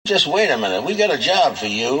Just wait a minute. We got a job for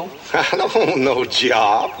you. I don't want no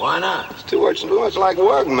job. Why not? It's too much like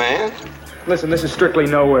work, man. Listen, this is strictly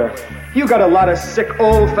nowhere. You got a lot of sick,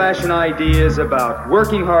 old-fashioned ideas about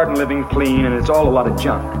working hard and living clean, and it's all a lot of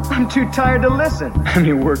junk. I'm too tired to listen. I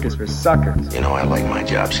mean, work is for suckers. You know, I like my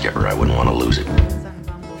job, Skipper. I wouldn't want to lose it.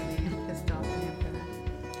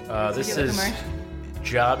 This is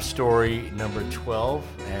job story number 12,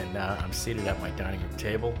 and I'm seated at my dining room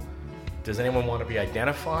table. Does anyone want to be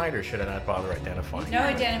identified, or should I not bother identifying? No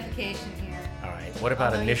identification here. All right. What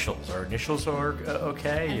about initials? Are initials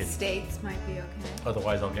okay? And states might be okay.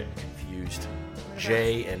 Otherwise, I'll get confused.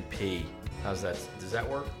 J and P. How's that? Does that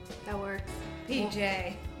work? That works.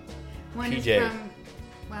 PJ. One PJ. is from,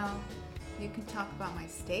 well, you can talk about my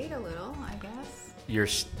state a little, I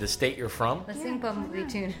guess. The state you're from? Let's sing Bumblebee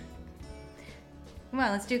Tune. Come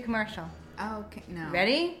on, let's do a commercial. Okay, no.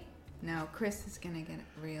 Ready? No, Chris is going to get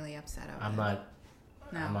really upset over I'm not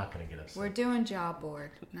going to get upset. We're doing Job Board.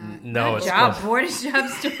 No, it's Job Board is Job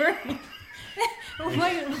Story.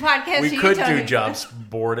 What podcast we could do Jobs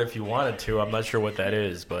Board if you wanted to. I'm not sure what that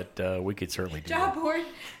is, but we could certainly do Job that. Board?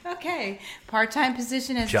 Okay. Part-time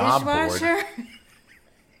position as Job dishwasher. Board.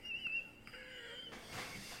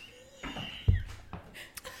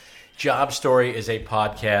 Job Story is a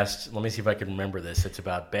podcast. Let me see if I can remember this. It's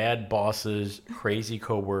about bad bosses, crazy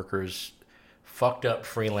coworkers, fucked up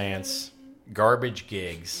freelance, garbage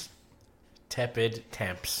gigs, tepid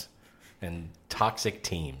temps, and toxic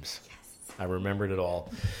teams. Yes. I remembered it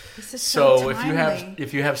all. This is so timely.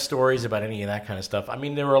 if you have stories about any of that kind of stuff, I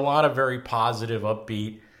mean, there are a lot of very positive,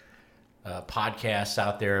 upbeat podcasts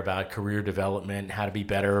out there about career development, how to be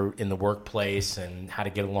better in the workplace, and how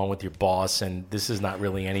to get along with your boss. And this is not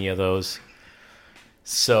really any of those.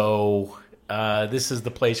 So this is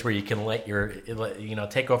the place where you can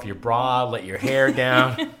take off your bra, let your hair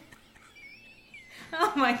down.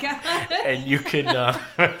 Oh my God! And you can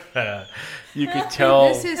tell.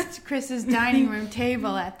 This is Chris's dining room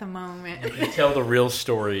table at the moment. You can tell the real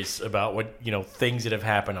stories about what things that have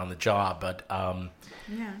happened on the job, but.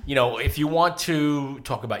 If you want to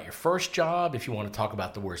talk about your first job, if you want to talk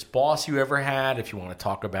about the worst boss you ever had, if you want to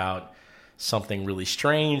talk about something really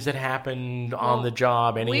strange that happened on the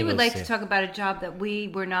job, we would like to talk about a job that we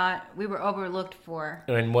were overlooked for.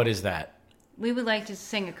 And what is that? We would like to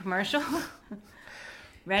sing a commercial.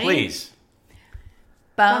 Ready? Please.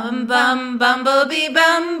 Bum bum bumblebee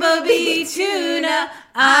tuna.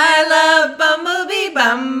 I love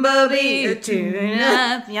bumblebee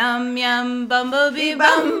tuna. Yum yum bumblebee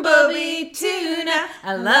tuna.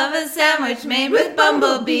 I love a sandwich made with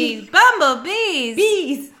bumblebees.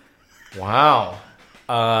 Bees. Wow.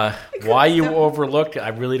 Why you overlooked? I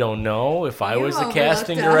really don't know. If I was the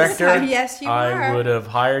casting director, yes, you were. I would have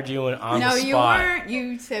hired you on the spot. No, you weren't.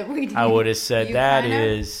 You said we did. I would have said that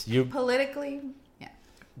is you politically.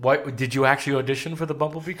 What did you actually audition for the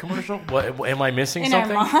Bumblebee commercial? What am I missing something?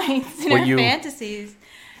 In our minds, in our fantasies.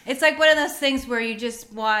 It's like one of those things where you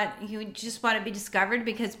just want to be discovered,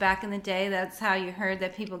 because back in the day, that's how you heard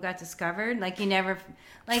that people got discovered. Like you never,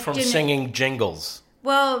 singing jingles.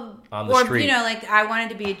 Well, on the street. I wanted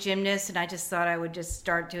to be a gymnast, and I just thought I would just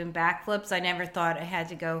start doing backflips. I never thought I had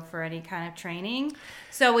to go for any kind of training.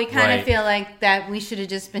 So we kind of feel like that we should have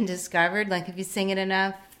just been discovered. Like if you sing it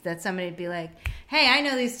enough, that somebody would be like, hey, I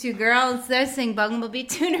know these two girls. They sing Bumblebee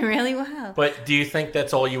Tuna really well. But do you think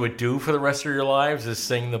that's all you would do for the rest of your lives, is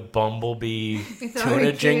sing the Bumblebee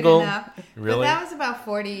Tuna jingle? Really? But that was about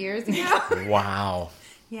 40 years ago. Wow.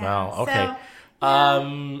 Yeah. Wow. Okay.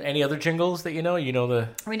 So, any other jingles that you know? You know the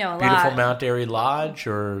we know a beautiful lot. Mount Airy Lodge,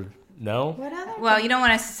 or no? What other? Well, you don't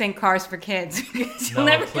want us to sing Cars for Kids.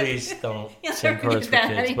 No, please don't sing Cars for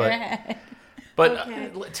Kids. But okay.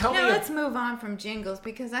 Tell me. Let's move on from jingles,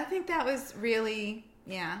 because I think that was really,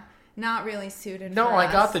 not really suited No, for I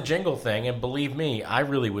us. got the jingle thing, and believe me, I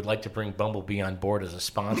really would like to bring Bumblebee on board as a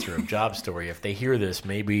sponsor of Job Story. If they hear this,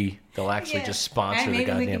 maybe they'll actually just sponsor the goddamn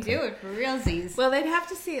thing. Maybe we can do it for realsies. Well, they'd have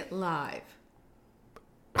to see it live.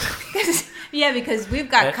 Yeah, because we've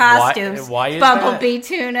got costumes. Why is Bumblebee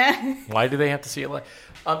Tuna. Why do they have to see it live?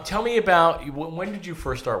 Tell me about, when did you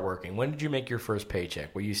first start working? When did you make your first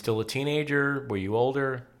paycheck? Were you still a teenager? Were you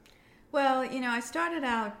older? Well, I started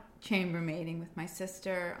out chambermaiding with my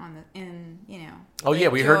sister Oh yeah,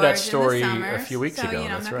 we heard that story a few weeks ago. I'm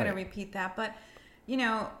That's not right. going to repeat that, but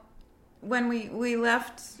when we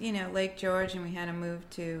left Lake George and we had to move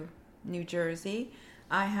to New Jersey,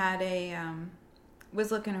 I had was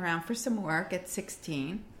looking around for some work at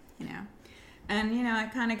 16, and I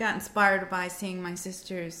kind of got inspired by seeing my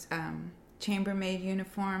sister's chambermaid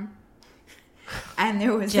uniform, and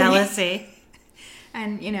there was jealousy.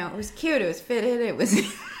 And it was cute. It was fitted. It was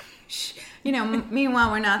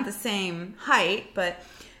Meanwhile, we're not the same height, but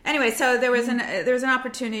anyway, so there was an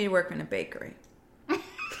opportunity to work in a bakery.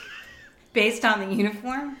 Based on the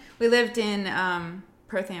uniform? We lived in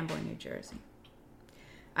Perth Amboy, New Jersey.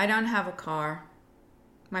 I don't have a car.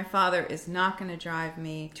 My father is not going to drive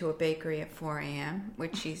me to a bakery at 4 a.m.,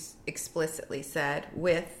 which he's explicitly said,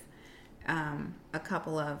 with a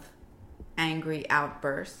couple of angry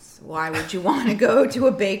outbursts. Why would you want to go to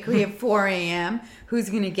a bakery at 4 a.m.? Who's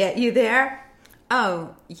going to get you there?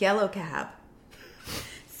 Oh, yellow cab.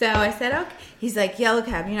 So I said, okay. He's like, yellow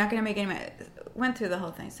cab, you're not going to make any money. Went through the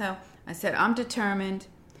whole thing. So I said, I'm determined.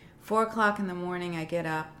 4 o'clock in the morning, I get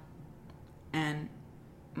up, and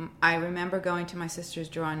I remember going to my sister's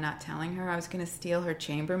drawer and not telling her I was going to steal her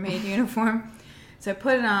chambermaid uniform. So I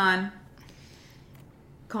put it on,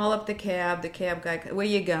 call up the cab guy, where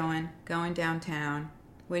you going? Going downtown.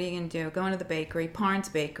 What are you going to do? Going to the bakery, Parnes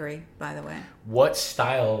Bakery, by the way. What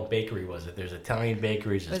style bakery was it? There's Italian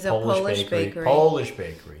bakeries, there's it was a Polish bakery. bakery. Polish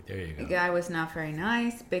bakery, there you go. The guy was not very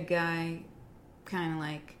nice. Big guy, kind of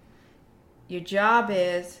like, your job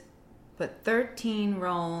is put 13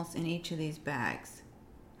 rolls in each of these bags.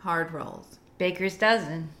 Hard rolls. Baker's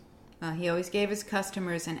dozen. Well, he always gave his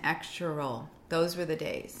customers an extra roll. Those were the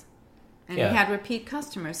days. And Yeah. he had repeat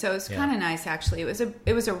customers. So it was kind of nice, actually.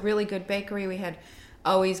 It was a really good bakery. We had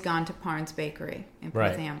always gone to Parnes Bakery in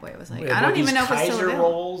Perth Amboy. It was like, I don't even know if it's still Kaiser available.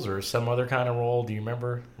 rolls or some other kind of roll? Do you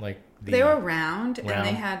remember? They were round, and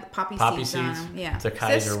they had poppy seeds on them. Yeah, It's a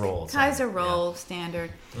Kaiser roll. Kaiser roll, standard.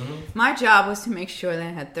 Mm-hmm. My job was to make sure that I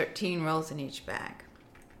had 13 rolls in each bag.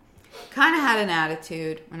 Kind of had an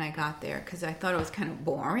attitude when I got there because I thought it was kind of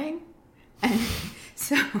boring, and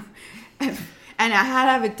so and I had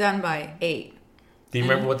to have it done by 8. Do you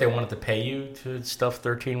remember what they wanted to pay you to stuff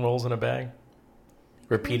 13 rolls in a bag?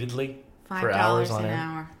 Repeatedly? For hours $5 on an air?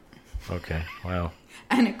 hour. Okay, wow.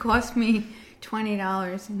 And it cost me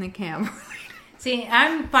 $20 in the cab. See,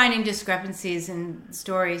 I'm finding discrepancies in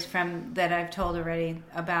stories that I've told already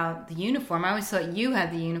about the uniform. I always thought you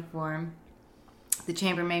had the uniform, the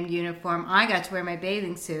chambermaid uniform. I got to wear my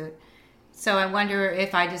bathing suit. So I wonder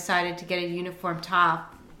if I decided to get a uniform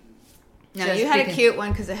top. No, you had a cute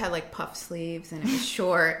one because it had like puff sleeves and it was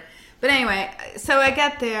short. But anyway, so I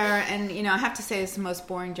get there, and I have to say it's the most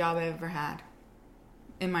boring job I ever had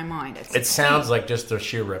in my mind. It sounds like just the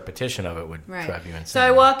sheer repetition of it would drive you insane. So I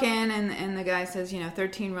walk in, and the guy says,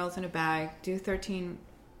 13 rolls in a bag. Do 13,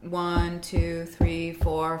 1, 2, 3,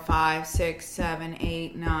 4, 5, 6, 7,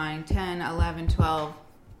 8, 9, 10, 11, 12.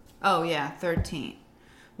 Oh, yeah, 13.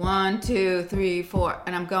 1, 2, 3, 4.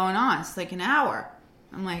 And I'm going on. It's like an hour.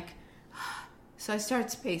 I'm like, so I start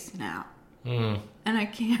spacing out. And I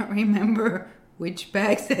can't remember which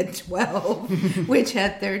bags had 12, which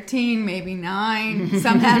had 13, maybe 9,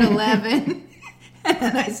 some had 11. And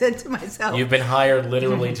then I said to myself, you've been hired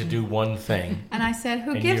literally to do one thing. And I said,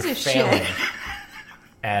 who and gives you're a failing shit?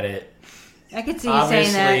 at it. I could see you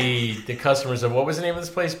saying that. Obviously, the customers of, what was the name of this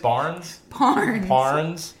place? Barnes?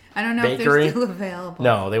 Parnes. I don't know Bakery? if they're still available.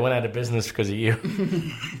 No, they went out of business because of you.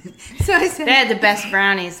 So I said, They had the best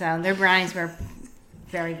brownies, though. Their brownies were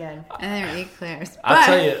very good. and they were eclairs. I'll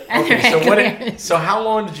tell you. Okay, Eclairs. so how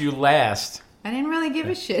long did you last? I didn't really give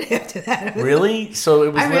a shit after that. Really? So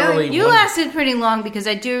it was literally... You lasted pretty long because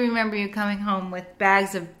I do remember you coming home with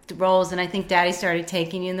bags of rolls, and I think Daddy started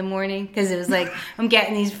taking you in the morning because it was like, I'm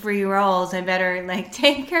getting these free rolls. I better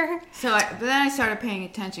take her. But then I started paying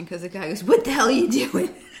attention because the guy goes, "What the hell are you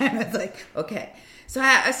doing?" And I was like, "Okay." So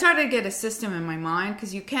I started to get a system in my mind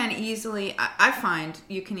because you can easily, I find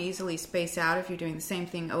you can easily space out if you're doing the same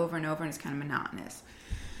thing over and over, and it's kind of monotonous.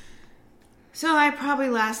 So I probably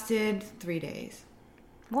lasted 3 days.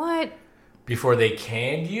 What? Before they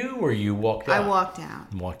canned you, or you walked out? I walked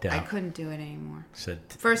out. Walked out. I couldn't do it anymore. Said,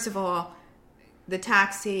 First of all, the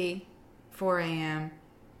taxi, 4 a.m.,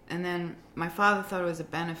 and then my father thought it was a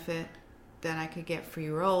benefit that I could get free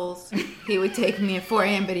rolls. He would take me at 4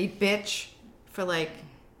 a.m., but he'd bitch for a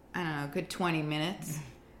good 20 minutes.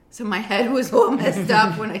 So my head was all messed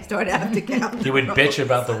up when I started having to count. he would bitch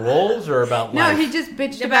about the rolls or about No, life? he just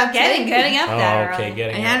bitched About getting up that okay, early.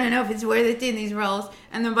 getting And up. I don't know if it's worth it doing these rolls.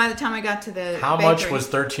 And then by the time I got to the How bakery, much was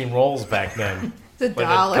 13 rolls back then? it's Like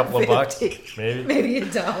 $1.50. a couple of bucks? Maybe? Maybe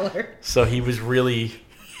 $1. So he was really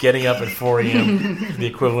getting up at 4 a.m., the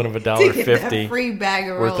equivalent of To get that $1.50 free bag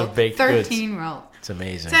of worth rolls. of baked 13 rolls. It's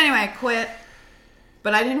amazing. So anyway, I quit.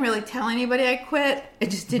 But I didn't really tell anybody I quit. It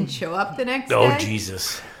just didn't show up the next day. Oh,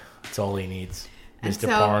 Jesus. That's all he needs. And Mr. so-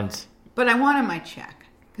 Barnes. But I wanted my check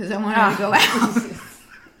because I wanted to go out.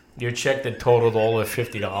 Your check that totaled all of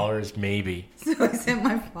 $50, maybe. So I sent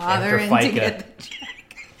my father After in to FICA. get the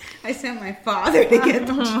check. I sent my father to get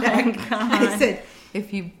the Oh, check. my God. I said,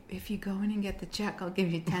 if you go in and get the check, I'll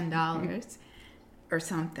give you $10 or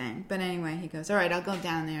something. But anyway, he goes, all right, I'll go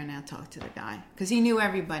down there and I'll talk to the guy. Because he knew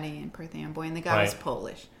everybody in Perth Amboy, and the guy was Right.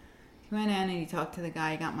 Polish. He went in and he talked to the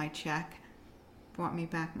guy. He got my check, brought me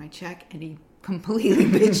back my check, and he completely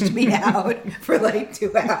bitched me out for like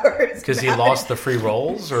 2 hours. Because he about lost it. the free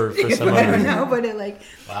rolls, or for some I other don't reason? know, but it like...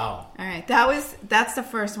 Wow. All right, that's the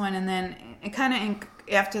first one, and then it kind of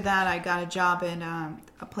after that I got a job at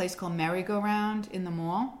a place called Merry Go Round in the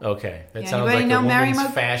mall. Okay, that Yeah, sounds anybody like know a woman's Merry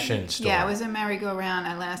Mo- fashion store. Yeah, it was a Merry Go Round.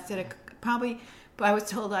 I lasted but I was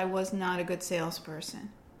told I was not a good salesperson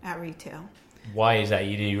at retail. Why is that?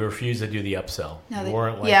 You refused to do the upsell. No, You they-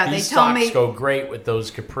 weren't like, yeah, these they told socks me- go great with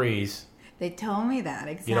those capris. They told me that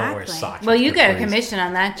exactly. You don't wear socks. Well, with you got a capris. commission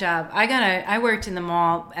on that job. I worked in the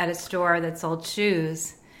mall at a store that sold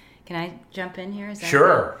shoes. Can I jump in here? Is that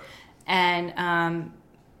Sure. And I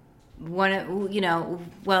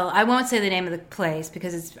won't say the name of the place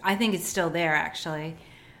because I think it's still there actually,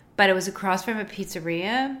 but it was across from a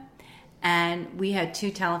pizzeria, and we had 2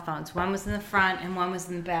 telephones. One was in the front and one was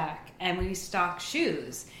in the back, and we stocked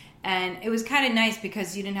shoes. And it was kind of nice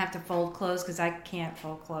because you didn't have to fold clothes, because I can't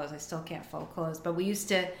fold clothes. I still can't fold clothes. But we used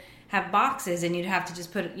to have boxes, and you'd have to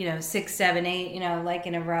just put 6, 7, 8, like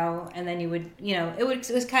in a row, and then you would,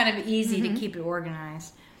 it was kind of easy to keep it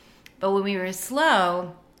organized. But when we were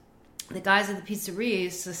slow, the guys at the pizzeria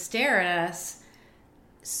used to stare at us.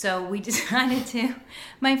 So we decided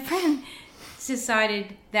my friend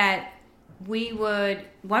decided that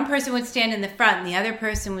one person would stand in the front and the other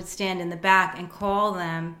person would stand in the back and call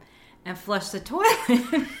them and flush the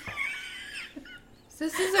toilet.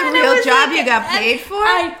 This is a And I real was job like- you got paid for?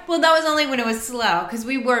 Well, that was only when it was slow, because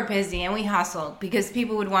we were busy and we hustled, because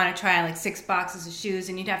people would want to try like 6 boxes of shoes,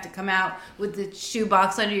 and you'd have to come out with the shoe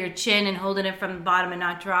box under your chin and hold it from the bottom and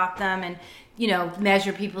not drop them, and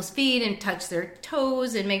measure people's feet and touch their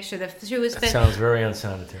toes and make sure the shoe was That fit. sounds very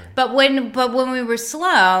unsanitary. But when we were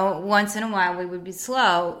slow, once in a while we would be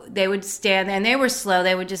slow, they would stand there, and they were slow,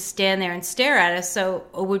 they would just stand there and stare at us. So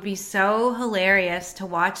it would be so hilarious to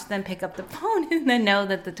watch them pick up the phone and then know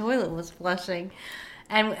that the toilet was flushing.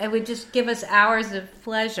 And it would just give us hours of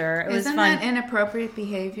pleasure. It was Isn't fun. that inappropriate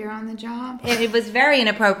behavior on the job? It was very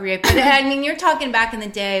inappropriate. But I mean, you're talking back in the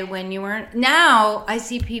day when you weren't. Now I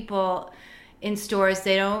see people in stores,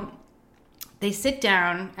 they sit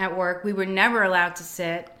down at work. We were never allowed to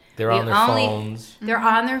sit. They're on their phones. They're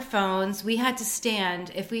on their phones. We had to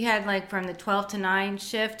stand. If we had like from the 12 to 9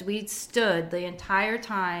 shift, we stood the entire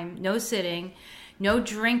time, no sitting, no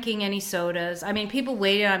drinking any sodas. I mean, people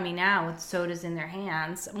waited on me now with sodas in their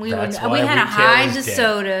hands. We That's had why to retail hide is the dead.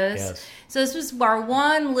 sodas. Yes. So this was our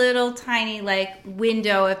one little tiny like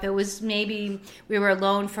window. If it was maybe we were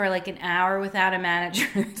alone for like an hour without a manager,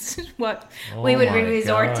 this is what we would my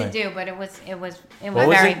resort to God. do. But it was What was,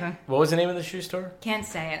 very it? What was the name of the shoe store? can't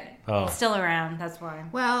say it. Oh. It's still around. That's why.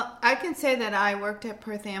 Well, I can say that I worked at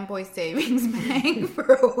Perth Amboy Savings Bank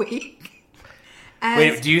for a week.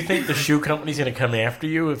 Wait, do you think the shoe company's going to come after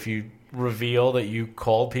you if you reveal that you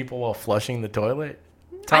called people while flushing the toilet?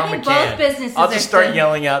 Tom think McCann. both businesses I'll are just start good.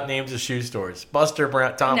 yelling out names of shoe stores. Buster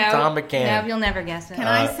Brown, Tom McCann. No, you'll never guess it. Can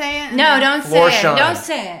I say it? No, don't Floor say it. Shine. Don't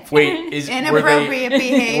say it. Wait, Inappropriate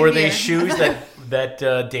behavior. Were they shoes that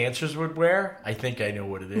dancers would wear? I think I know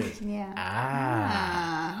what it is. Yeah.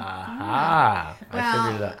 Aha. I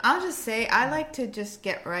figured it out. I'll just say I like to just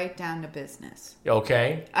get right down to business.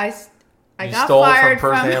 Okay. I You got stole from fired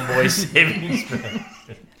Perth from Amboy Savings Bank.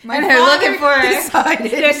 My And they're father looking for it.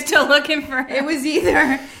 decided They're still looking for it was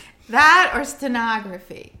either that or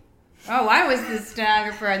stenography. Oh, I was the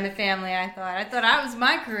stenographer in the family, I thought that was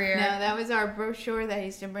my career. No, that was our brochure that he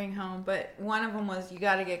used to bring home. But one of them was you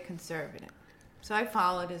got to get conservative. So I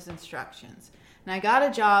followed his instructions. And I got a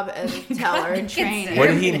job as a teller and trainer. What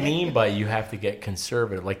did he mean by you have to get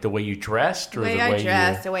conservative? Like the way you dressed, or The way the I way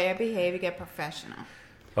dress, the way I behave, you get professional.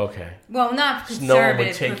 Okay. Well, not So conservative, no one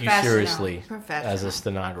would take you professional. seriously Professional. as a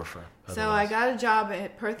stenographer. So I got a job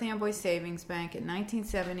at Perth Amboy Savings Bank in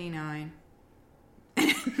 1979.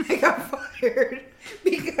 And I got fired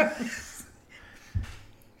because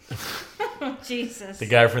Jesus. The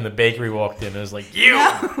guy from the bakery walked in and was like, "You."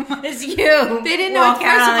 It's you. they didn't know. Walk First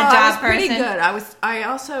out of on all, the I was job pretty person. good. I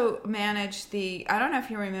also managed the. I don't know if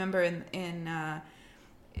you remember in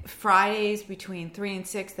Fridays between 3 and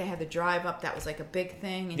 6 they had the drive up. That was like a big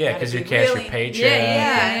thing. And Yeah, had to 'cause you be cash your paycheck.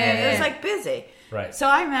 Yeah. It was like busy. Right. So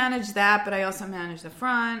I managed that, but I also managed the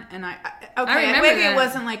front. And I remember maybe that. it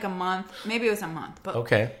wasn't like a month. Maybe it was a month. But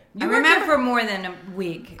Okay. You I were there remember- for more than a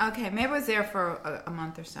week. Okay, maybe I was there for a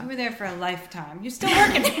month or so. You were there for a lifetime. You're still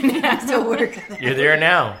working there now. Still working there. You're there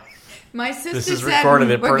now. My sister This is said,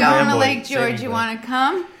 recorded at we're Perth going to Amboy Lake George. Savings You Bank." want to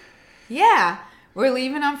come? Yeah. We're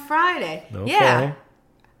leaving on Friday. Okay. Yeah.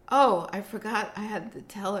 Oh, I forgot I had to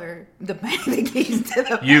tell her the bank the keys to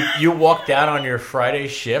the You walked out on your Friday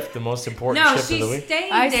shift, the most important No, shift she of the week.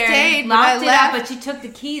 stayed I there, stayed, but locked I it left. up, but she took the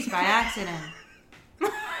keys by accident.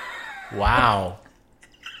 Wow.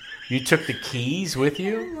 You took the keys with Oh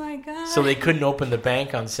you? my god! So they couldn't open the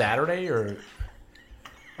bank on Saturday, or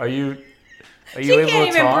are you she able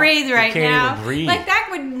can't to even talk? breathe You right can't now. even breathe. Like that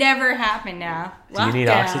would never happen now. Do you need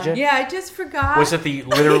Lockdown. oxygen? Yeah, I just forgot. Was it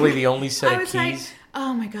literally the only set I of was keys? like,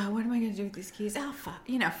 oh my God, what am I going to do with these keys? Oh, fuck.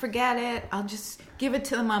 Forget it. I'll just give it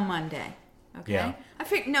to them on Monday. Okay? Yeah. I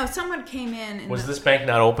think, no, someone came in. And Was this bank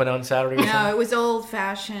not open on Saturday? Or No, something? it was old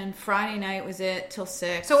fashioned. Friday night was it till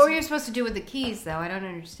 6. So what were you supposed to do with the keys, though? I don't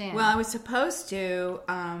understand. Well, I was supposed to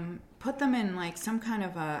put them in like some kind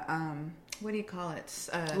of a, what do you call it?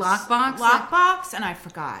 Lockbox? Lockbox, and I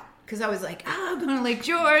forgot. Because I was like, I'm going to Lake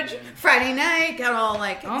George Friday night. Got all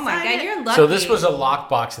like oh my god, excited. you're lucky. So this was a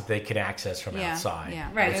lockbox that they could access from Yeah, outside. yeah.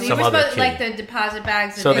 right. with So you some were other supposed key. like the deposit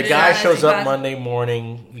bags. So the that guy they shows up deposit- Monday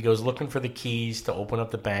morning. He goes looking for the keys to open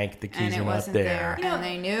up the bank. The keys And it are not wasn't there. there. And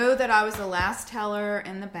they knew that I was the last teller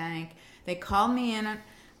in the bank. They called me in,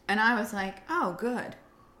 and I was like, oh, good.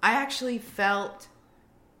 I actually felt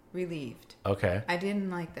relieved. Okay. I didn't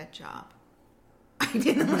like that job. I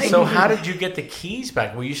didn't like So it. how did you get the keys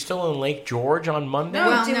back? Were you still in Lake George on Monday? No,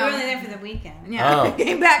 Well, you no. were only there for the weekend. Yeah, Oh. I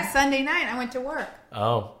came back Sunday night. I went to work.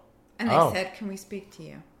 Oh. And they Oh. said, can we speak to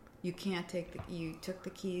you? You can't take you took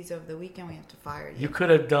the keys over the weekend. We have to fire you. You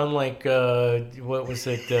could have done like, what was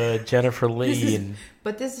it, Jennifer Lee and...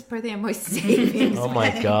 But this is Perth Amboy savings. Oh,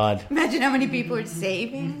 my bank. God. Imagine how many people are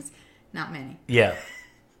savings. Not many. Yeah.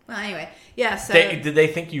 Well, anyway, yeah. So Did they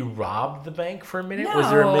think you robbed the bank for a minute? No, Was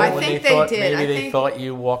there a minute I when think they they thought did. maybe I they think- thought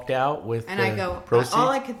you walked out with and I go. proceeds? All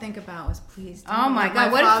I could think about was, please. Oh don't my let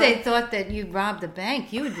god! What father- if they thought that you robbed the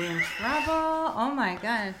bank? You would be in trouble. Oh my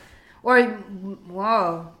god! Or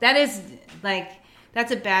whoa, that is like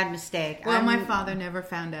that's a bad mistake. Well, my father never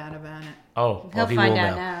found out about it. Oh, He'll he find will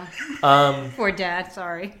out now. now. Poor dad.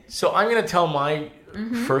 Sorry. So I'm going to tell my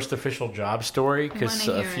first official job story because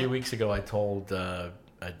wanna a hear few it. weeks ago I told a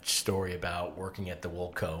story about working at the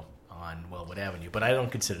Wilco on Wellwood Avenue, but I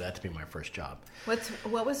don't consider that to be my first job.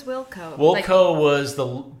 What was Wilco? Wilco was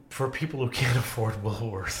for people who can't afford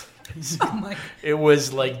Woolworth. It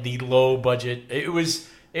was like the low budget. It was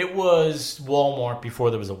Walmart before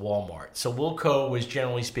there was a Walmart. So Wilco was,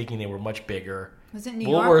 generally speaking, they were much bigger. Was it New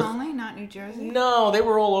Woolworth- York only, not New Jersey? No, they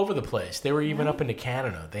were all over the place. They were even up into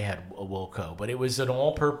Canada. They had a Wilco, but it was an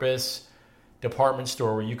all-purpose department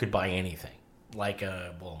store where you could buy anything, like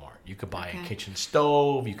a Walmart. You could buy a kitchen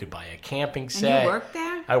stove. You could buy a camping And set. you worked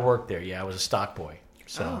there? I worked there. Yeah, I was a stock boy.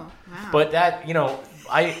 So, Oh, wow. but that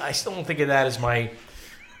I still don't think of that as my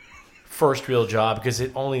first real job because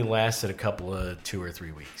it only lasted a couple of 2 or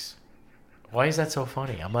 3 weeks. Why is that so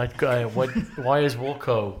funny? I'm not. Why is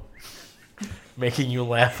Wilco making you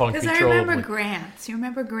laugh Because I uncontrollably? remember Grants. You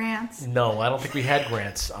remember Grants? No, I don't think we had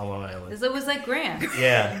grants on Long Island. It was like Grant.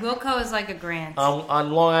 Yeah. Wilco is like a Grant. On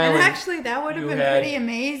Long And Island, actually, that would have you been had- pretty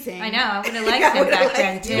amazing. I know. I would have liked I him would've back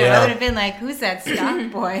then liked too. it. Yeah. I would have been like, "Who's that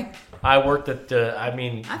stock boy?" I worked at I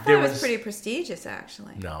thought there it was pretty prestigious,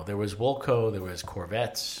 actually. No, there was Wilco, there was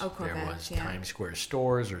Corvettes, Oh, there Corvettes, was yeah. Times Square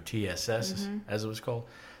Stores or TSS as it was called.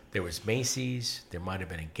 There was Macy's. There might have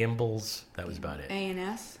been a Gimbals. That was about it.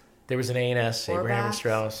 A&S. There was an A&S, Abraham and Orbax?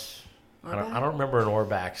 Strauss. I don't remember an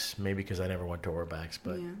Orbax, maybe because I never went to Orbax,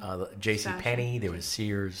 but Yeah. J.C. Fashion. Penney. There was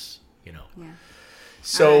Sears. Yeah.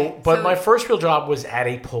 So, All right, but so- my first real job was at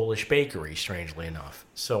a Polish bakery, strangely enough.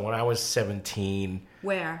 So when I was 17,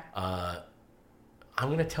 Where? I'm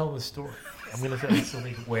going to tell the story. I'm going to tell the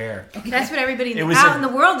story where. That's what everybody It was out in- in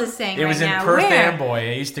the world is saying It right was in now. Perth Where? Amboy.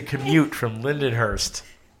 I used to commute from Lindenhurst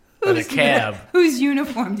in a cab Whose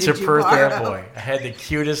uniform did to you Perth borrow? Amboy. I had the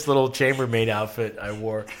cutest little chambermaid outfit I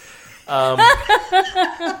wore.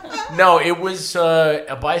 No, it was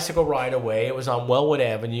a bicycle ride away. It was on Wellwood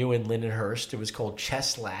Avenue in Lindenhurst. It was called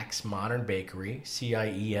Cieslak's Modern Bakery,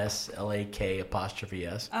 Cieslak''S.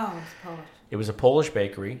 Oh, it's Polish. It was a Polish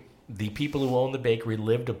bakery. The people who owned the bakery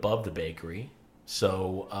lived above the bakery,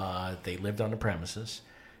 so they lived on the premises.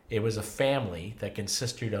 It was a family that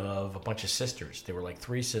consisted of a bunch of sisters. There were like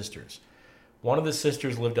 3 sisters. One of the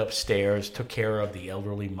sisters lived upstairs, took care of the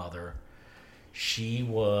elderly mother. She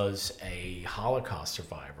was a Holocaust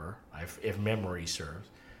survivor, if memory serves.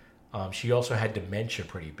 She also had dementia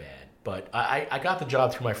pretty bad. But I got the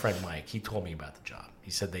job through my friend Mike. He told me about the job.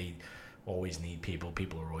 He said they always need people.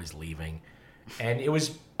 People are always leaving. And it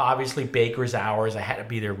was obviously baker's hours. I had to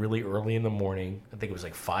be there really early in the morning. I think it was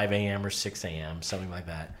like 5 a.m. or 6 a.m., something like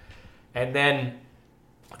that. And then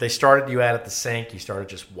they started you out at the sink. You started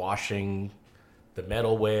just washing the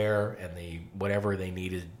metalware and the whatever they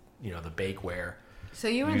needed, the bakeware. So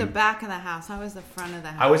you were in the back of the house. I was the front of the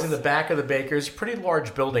house. I was in the back of the baker's, pretty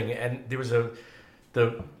large building, and there was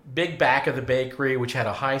the big back of the bakery, which had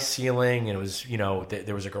a high ceiling, and it was,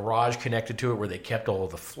 there was a garage connected to it where they kept all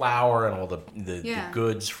of the flour and all the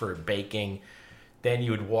goods for baking. Then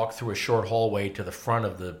you would walk through a short hallway to the front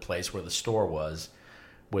of the place where the store was,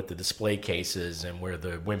 with the display cases and where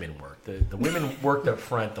the women worked. The women worked up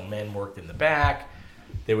front, the men worked in the back.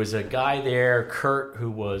 There was a guy there, Kurt, who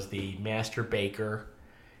was the master baker,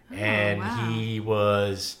 and he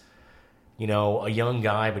was, a young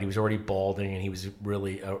guy, but he was already balding, and he was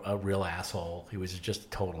really a real asshole. He was just a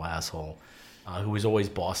total asshole who was always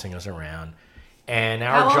bossing us around. And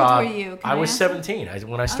our job. How old were you? I was 17.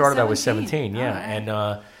 When I started, I was 17. Yeah, right.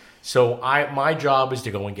 And so my job was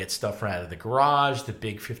to go and get stuff out of the garage, the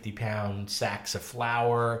big 50-pound sacks of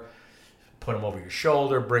flour, put them over your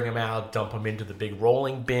shoulder, bring them out, dump them into the big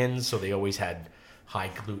rolling bins. So they always had high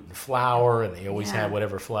gluten flour, and they always had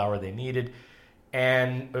whatever flour they needed.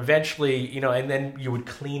 And eventually, and then you would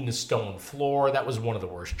clean the stone floor. That was one of the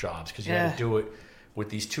worst jobs because you had to do it with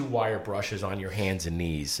these 2-wire brushes on your hands and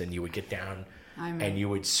knees, and you would get down and you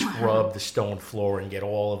would scrub the stone floor and get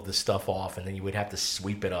all of the stuff off, and then you would have to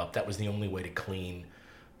sweep it up. That was the only way to clean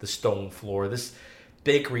the stone floor. This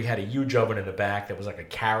bakery had a huge oven in the back that was like a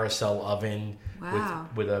carousel oven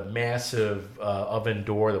with a massive oven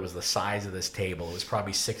door that was the size of this table. It was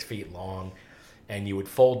probably 6 feet long. And you would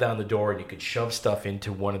fold down the door and you could shove stuff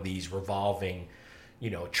into one of these revolving,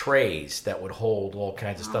 trays that would hold all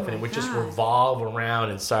kinds of stuff. And it would just revolve around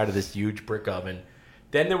inside of this huge brick oven.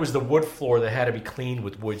 Then there was the wood floor that had to be cleaned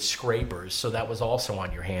with wood scrapers. So that was also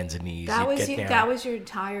on your hands and knees. That was your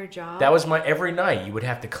entire job? That was every night you would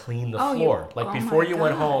have to clean the floor. Before you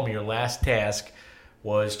went home, your last task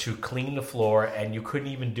was to clean the floor, and you couldn't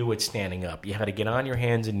even do it standing up. You had to get on your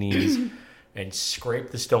hands and knees and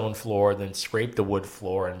scrape the stone floor, then scrape the wood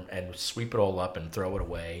floor and sweep it all up and throw it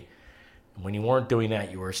away. And when you weren't doing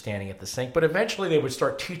that, you were standing at the sink. But eventually they would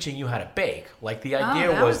start teaching you how to bake. Like the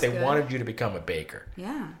idea was they wanted you to become a baker.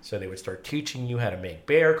 Yeah. So they would start teaching you how to make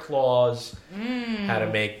bear claws, how to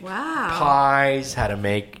make pies, how to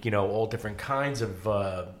make, all different kinds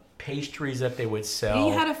of pastries that they would sell.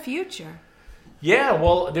 You had a future. Yeah,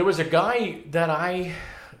 well, there was a guy that I,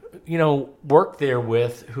 worked there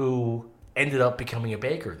with who ended up becoming a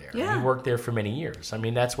baker there. Yeah. He worked there for many years. I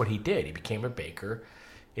mean, that's what he did. He became a baker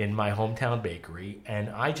in my hometown bakery, and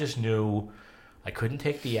I just knew I couldn't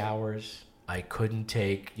take the hours. I couldn't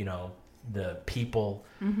take, the people,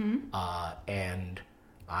 and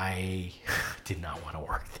I did not want to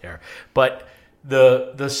work there. But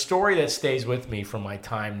the story that stays with me from my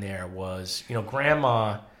time there was,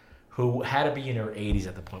 Grandma, who had to be in her 80s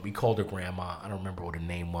at the point. We called her Grandma. I don't remember what her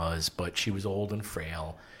name was, but she was old and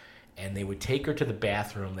frail. And they would take her to the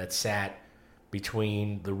bathroom that sat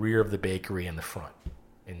between the rear of the bakery and the front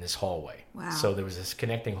in this hallway. Wow. So there was this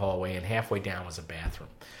connecting hallway, and halfway down was a bathroom.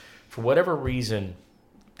 For whatever reason,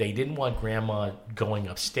 they didn't want Grandma going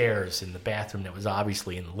upstairs in the bathroom that was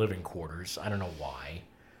obviously in the living quarters. I don't know why.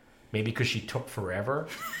 Maybe because she took forever.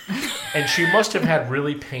 And she must have had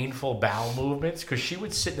really painful bowel movements because she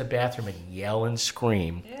would sit in the bathroom and yell and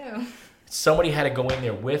scream. Ew. Somebody had to go in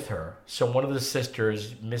there with her. So one of the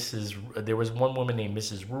sisters, there was one woman named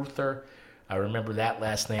Mrs. Ruther. I remember that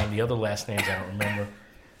last name. The other last names I don't remember.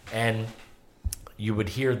 And you would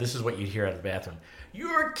hear, this is what you'd hear out of the bathroom.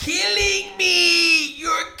 "You're killing me!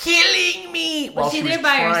 You're killing me!" Was she there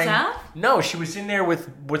by herself? No, she was in there with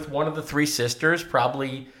one of the 3 sisters,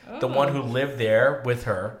 probably the one who lived there with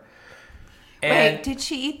her. And wait, did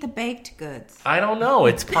she eat the baked goods? I don't know.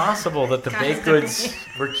 It's possible that the baked goods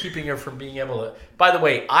were keeping her from being able to. By the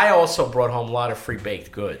way, I also brought home a lot of free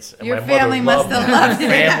baked goods. And Your my family mother must have loved My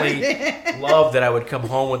it. family loved that I would come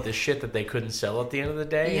home with the shit that they couldn't sell at the end of the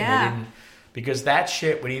day. Yeah. And because that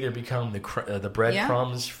shit would either become the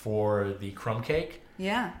breadcrumbs for the crumb cake.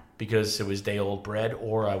 Yeah. Because it was day-old bread,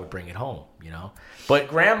 or I would bring it home, But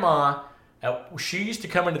Grandma, she used to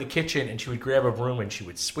come into the kitchen and she would grab a broom and she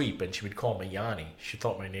would sweep, and she would call me Yanni. She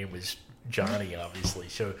thought my name was Johnny, obviously.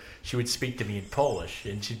 So she would speak to me in Polish,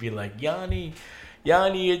 and she'd be like, "Yanni,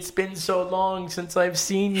 Yanni, it's been so long since I've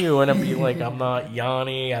seen you. And I'd be like, I'm not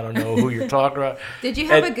Yanni. I don't know who you're talking about. Did you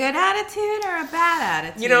have a good attitude or a bad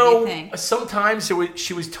attitude, You do know, you think? sometimes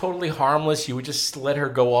she was totally harmless. You would just let her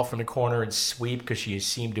go off in the corner and sweep because she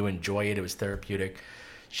seemed to enjoy it. It was therapeutic.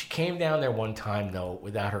 She came down there one time, though,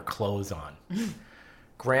 without her clothes on.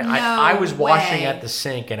 I was washing at the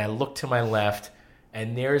sink, and I looked to my left,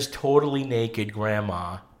 and there's totally naked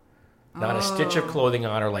Grandma. Not a stitch of clothing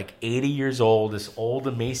on her, like 80 years old, this old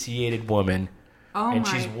emaciated woman. And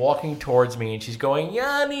she's walking towards me, and she's going,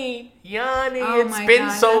 Yanni, it's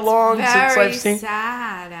been so long since I've seen.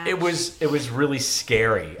 Sad, actually. It was really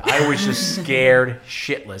scary. I was just scared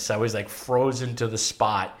shitless. I was like frozen to the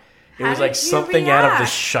spot. It was like something out of The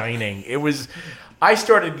Shining. I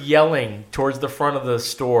started yelling towards the front of the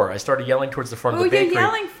store. I started yelling towards the front of the bakery. Who are you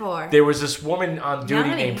yelling for? There was this woman on duty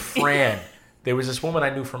named Fran. There was this woman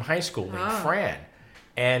I knew from high school named Fran.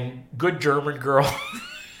 And good German girl.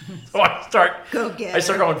 So I start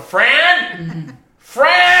going, Fran!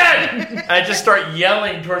 Fran! And I just start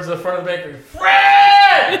yelling towards the front of the bakery,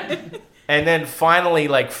 Fran! And then finally,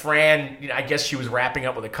 like Fran, I guess she was wrapping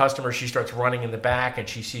up with a customer. She starts running in the back, and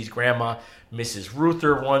she sees Grandma. Mrs.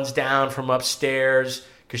 Ruther runs down from upstairs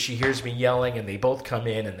because she hears me yelling, and they both come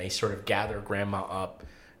in, and they sort of gather Grandma up,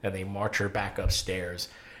 and they march her back upstairs.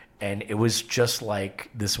 And it was just like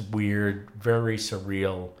this weird, very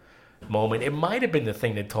surreal moment. It might have been the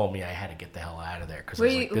thing that told me I had to get the hell out of there. Cause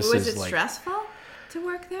was it stressful to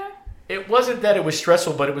work there? It wasn't that it was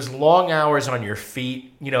stressful, but it was long hours on your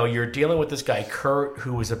feet. You know, you're dealing with this guy, Kurt,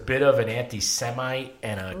 who was a bit of an anti-Semite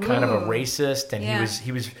and a kind of a racist. And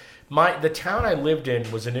he was the town I lived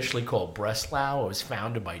in was initially called Breslau. It was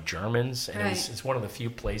founded by Germans. And it's one of the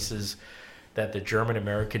few places that the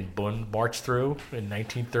German-American Bund marched through in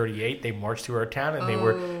 1938. They marched through our town, and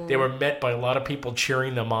they were met by a lot of people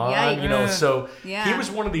cheering them on. Yikes. You know, so he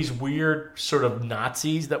was one of these weird sort of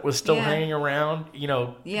Nazis that was still hanging around. You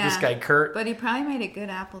know, this guy Kurt. But he probably made a good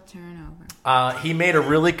apple turnover. He made a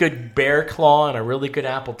really good bear claw and a really good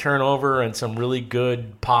apple turnover and some really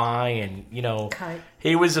good pie, and you know,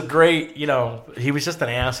 he was a great. You know, he was just an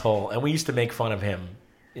asshole, and we used to make fun of him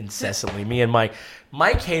incessantly. Me and Mike.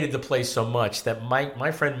 Mike hated the place so much that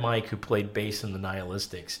my friend Mike, who played bass in the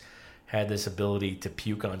Nihilistics, had this ability to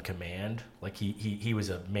puke on command. Like he was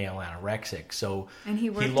a male anorexic, so he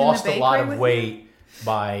lost a lot of weight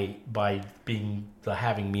by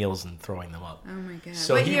having meals and throwing them up. Oh my god!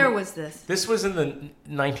 So what year was this? This was in the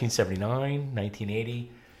 1979, 1980.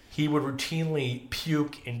 He would routinely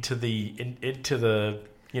puke into the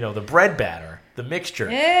the bread batter, the mixture,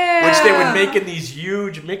 which they would make in these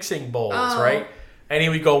huge mixing bowls, right? And he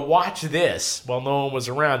would go, watch this, while no one was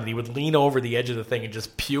around. And he would lean over the edge of the thing and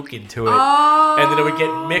just puke into it. And then it would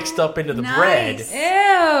get mixed up into the bread. Ew.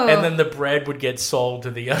 And then the bread would get sold to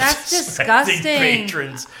the That's disgusting.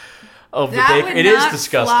 patrons of the that bakery. It is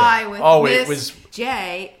disgusting. It was.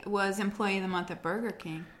 Jay was Employee of the Month at Burger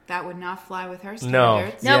King. That would not fly with her No.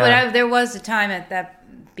 standards. No, but there was a time at that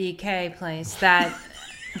BK place that...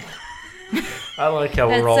 I like how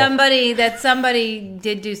we're all... somebody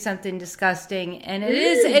did do something disgusting, and it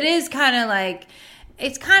is kind of like,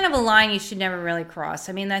 it's kind of a line you should never really cross.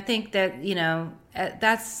 I mean, I think that, you know,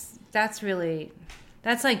 that's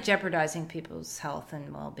like jeopardizing people's health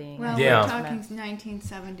and well-being. Well, we're talking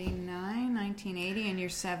 1979, 1980, and you're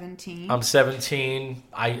 17. I'm 17.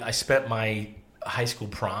 I spent my high school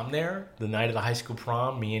prom there. The night of the high school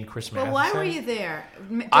prom, me and Chris Matheson. But why were you there?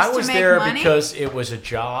 I was there money? because it was a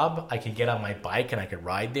job. I could get on my bike and I could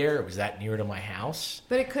ride there. It was that near to my house.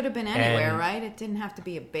 But it could have been anywhere, right? It didn't have to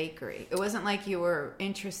be a bakery. It wasn't like you were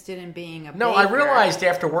interested in being a baker. No, I realized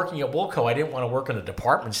after working at Woolco, I didn't want to work in a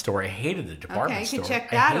department store. I hated the department store. Okay, you could check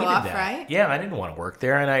that off, right? Yeah, I didn't want to work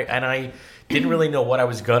there, and I didn't really know what I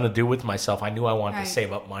was going to do with myself. I knew I wanted to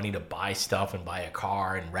save up money to buy stuff and buy a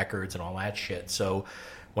car and records and all that shit. So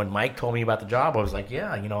when Mike told me about the job, I was like,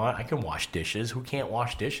 yeah, you know, I can wash dishes. Who can't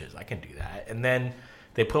wash dishes? I can do that. And then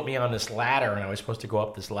they put me on this ladder, and I was supposed to go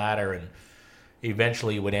up this ladder, and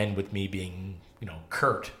eventually it would end with me being, you know,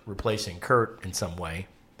 Kurt, replacing Kurt in some way.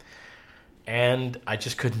 And I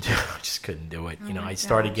just couldn't do it. You know, I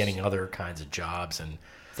started getting other kinds of jobs, and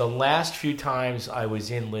the last few times I was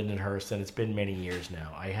in Lindenhurst, and it's been many years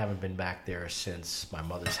now, I haven't been back there since my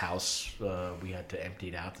mother's house. We had to empty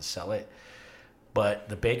it out to sell it. But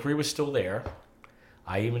the bakery was still there.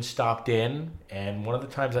 I even stopped in, and one of the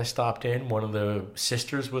times I stopped in, one of the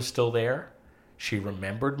sisters was still there. She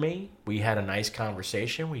remembered me. We had a nice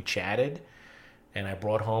conversation. We chatted, and I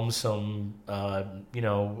brought home some,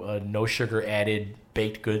 no sugar added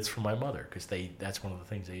baked goods for my mother, because that's one of the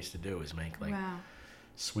things they used to do is make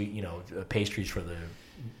sweet, pastries for the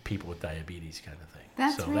people with diabetes kind of thing.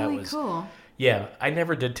 That's so really that was, cool. Yeah, I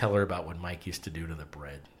never did tell her about what Mike used to do to the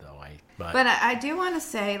bread, though. But I do want to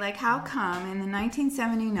say, like, how come in the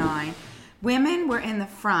 1979 women were in the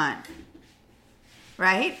front,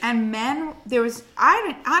 right? And men, there was,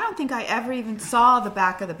 I don't think I ever even saw the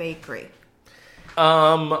back of the bakery.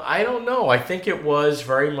 I don't know. I think it was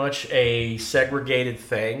very much a segregated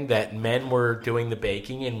thing that men were doing the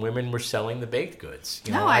baking and women were selling the baked goods.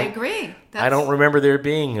 I agree. I don't remember there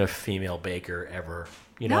being a female baker ever.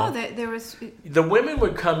 No, there was. The women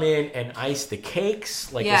would come in and ice the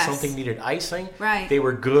cakes, like if something needed icing. Right. They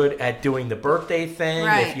were good at doing the birthday thing.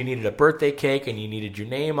 Right. If you needed a birthday cake and you needed your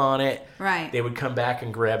name on it, right. They would come back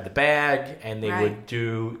and grab the bag, and they would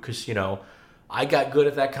do, because, I got good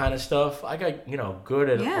at that kind of stuff. I got, good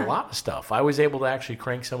at a lot of stuff. I was able to actually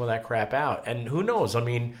crank some of that crap out. And who knows? I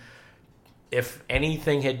mean, if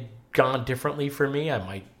anything had gone differently for me, I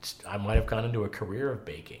might have gone into a career of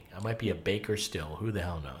baking. I might be a baker still. Who the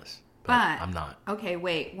hell knows? But I'm not. Okay,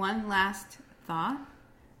 wait. One last thought.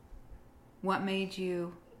 What made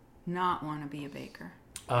you not want to be a baker?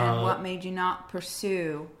 And what made you not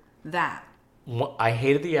pursue that? I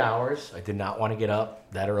hated the hours. I did not want to get up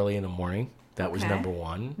that early in the morning. That was number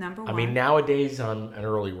one. Number one. I mean, nowadays on an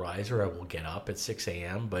early riser, I will get up at 6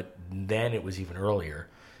 a.m., but then it was even earlier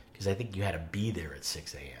because I think you had to be there at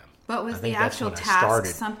 6 a.m. What was the actual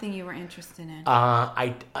task, something you were interested in?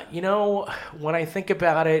 When I think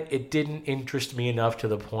about it, it didn't interest me enough to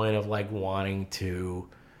the point of like wanting to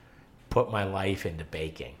put my life into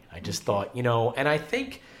baking. I just thought, and I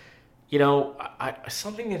think,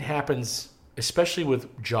 something that happens, especially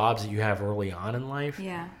with jobs that you have early on in life.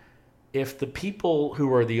 Yeah. If the people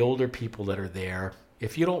who are the older people that are there,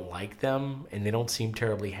 if you don't like them and they don't seem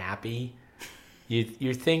terribly happy,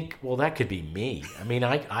 you think, well, that could be me. I mean,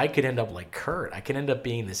 I could end up like Kurt. I could end up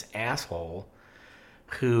being this asshole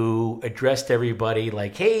who addressed everybody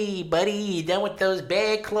like, hey, buddy, you done with those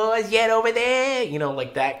bad claws yet over there?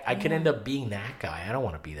 Like that. I could end up being that guy. I don't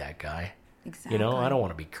want to be that guy. Exactly. I don't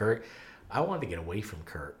want to be Kurt. I wanted to get away from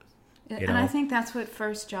Kurt. And I think that's what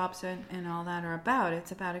first jobs and all that are about.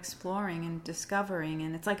 It's about exploring and discovering,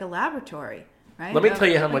 and it's like a laboratory, right? Let me tell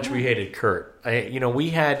you how much we hated Kurt. We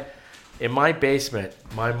had, in my basement,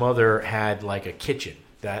 my mother had like a kitchen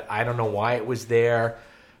that I don't know why it was there,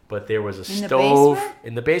 but there was a stove.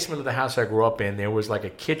 In the basement of the house I grew up in, there was like a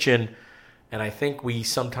kitchen, and I think we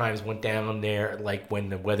sometimes went down there like when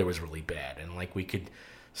the weather was really bad, and like we could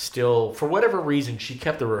still, for whatever reason, she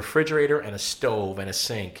kept a refrigerator and a stove and a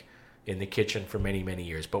sink in the kitchen for many, many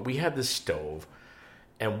years. But we had this stove,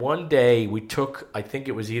 and one day we took, I think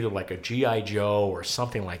it was either like a G.I. Joe or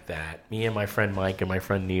something like that, me and my friend Mike and my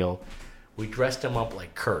friend Neil, we dressed him up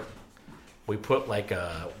like Kurt. We put like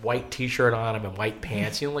a white t-shirt on him and white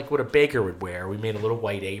pants, like what a baker would wear. We made a little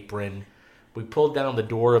white apron. We pulled down the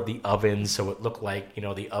door of the oven so it looked like,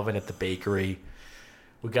 the oven at the bakery.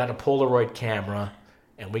 We got a Polaroid camera,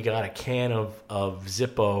 and we got a can of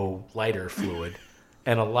Zippo lighter fluid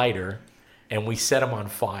and a lighter, and we set him on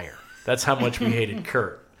fire. That's how much we hated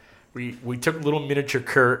Kurt. We took little miniature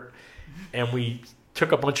Kurt, and we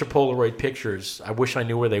took a bunch of Polaroid pictures. I wish I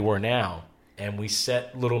knew where they were now. And we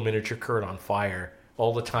set little miniature Kurt on fire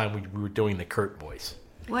all the time. We were doing the Kurt voice.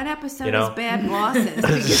 What episode is Bad Bosses?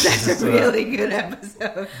 Because that's a really good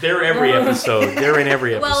episode. They're every episode. They're in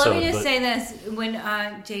every episode. Well, let me just say this: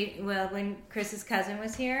 when Chris's cousin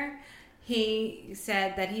was here, he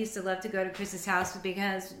said that he used to love to go to Chris's house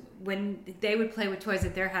because when they would play with toys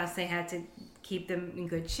at their house, they had to keep them in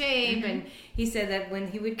good shape. Mm-hmm. And he said that when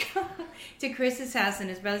he would go to Chris's house and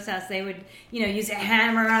his brother's house, they would, use a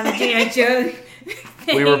hammer on the G.I. Joe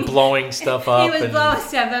thing. We were blowing stuff up. He was blowing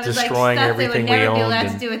stuff up. Destroying stuff everything they would never we be owned.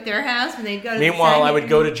 allowed to do at their house when they'd go to Meanwhile, I would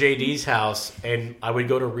go to JD's house, and I would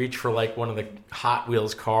go to reach for like one of the Hot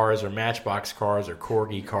Wheels cars or Matchbox cars or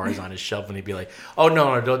Corgi cars on his shelf, and he'd be like, "Oh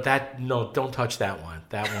no, don't touch that one.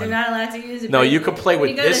 That one. They're not allowed to use it. No, you could play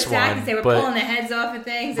with this one." They were pulling the heads off of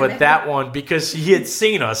things. But that one, because he had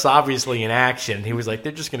seen us obviously in action, he was like,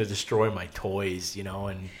 "They're just going to destroy my toys, and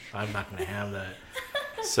I'm not going to have that."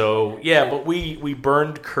 So yeah, but we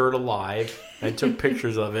burned Kurt alive and took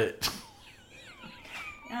pictures of it.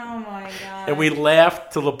 Oh my god! And we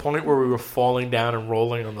laughed to the point where we were falling down and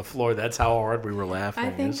rolling on the floor. That's how hard we were laughing. I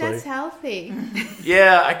think that's healthy.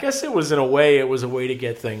 Yeah, I guess it was a way to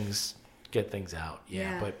get things out.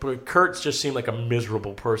 Yeah. But Kurt just seemed like a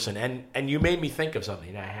miserable person, and you made me think of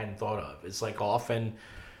something I hadn't thought of. It's like often,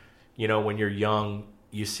 when you're young,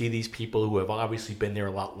 you see these people who have obviously been there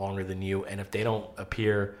a lot longer than you, and if they don't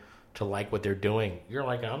appear to like what they're doing, you're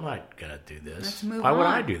like, I'm not going to do this. Let's move Why would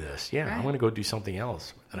on. I do this? Yeah, Right. I'm going to go do something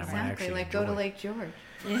else that I might Exactly, actually like go to enjoy. Lake George.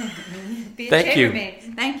 Be a Thank you.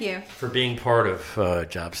 chambermaid. Thank you. For being part of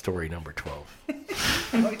Job Story number 12. Oh,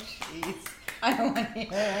 jeez. I don't want to hear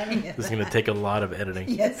any of This is going to take a lot of editing.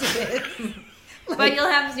 Yes, it is. But you'll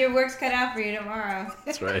have your work's cut out for you tomorrow.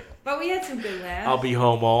 That's right. But we had some good laughs. I'll be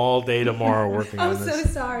home all day tomorrow working I'm on so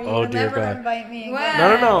this. sorry. Oh, You'll dear never God. invite me again.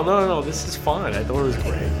 What? No. This is fun. I thought it was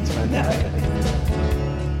great. It's fantastic.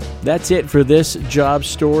 That's it for this Job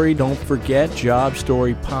Story. Don't forget,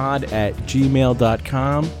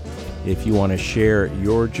 jobstorypod@gmail.com. If you want to share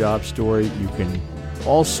your job story, you can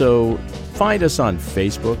also find us on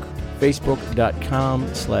Facebook,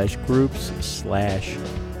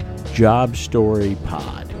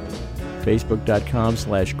 facebook.com/groups/jobstorypod.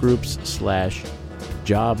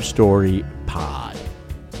 facebook.com/groups/jobstorypod.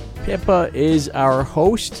 Pippa is our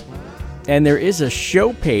host, and there is a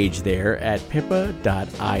show page there at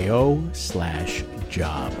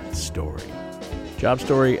pippa.io/jobstory. Job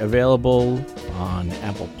Story available on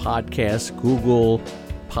Apple Podcasts, Google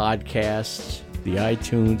Podcasts, the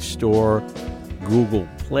iTunes Store, Google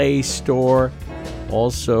Play Store.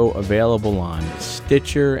 Also available on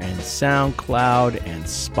Stitcher and SoundCloud and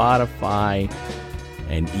Spotify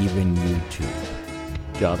and even YouTube.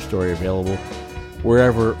 Job Story available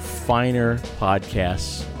wherever finer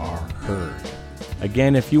podcasts are heard.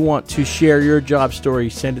 Again, if you want to share your job story,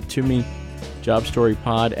 send it to me,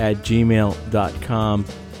 jobstorypod@gmail.com,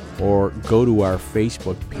 or go to our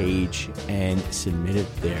Facebook page and submit it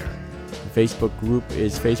there. The Facebook group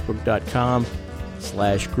is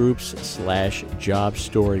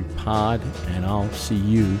facebook.com/groups/jobstorypod, and I'll see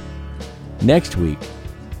you next week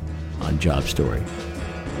on Job Story.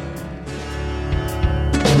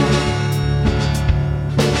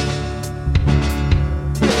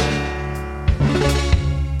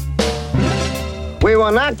 We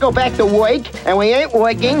will not go back to work, and we ain't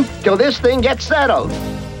working till this thing gets settled.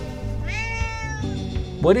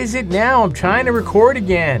 What is it now? I'm trying to record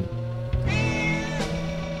again.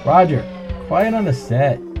 Roger, quiet on the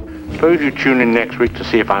set. Suppose you tune in next week to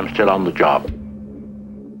see if I'm still on the job.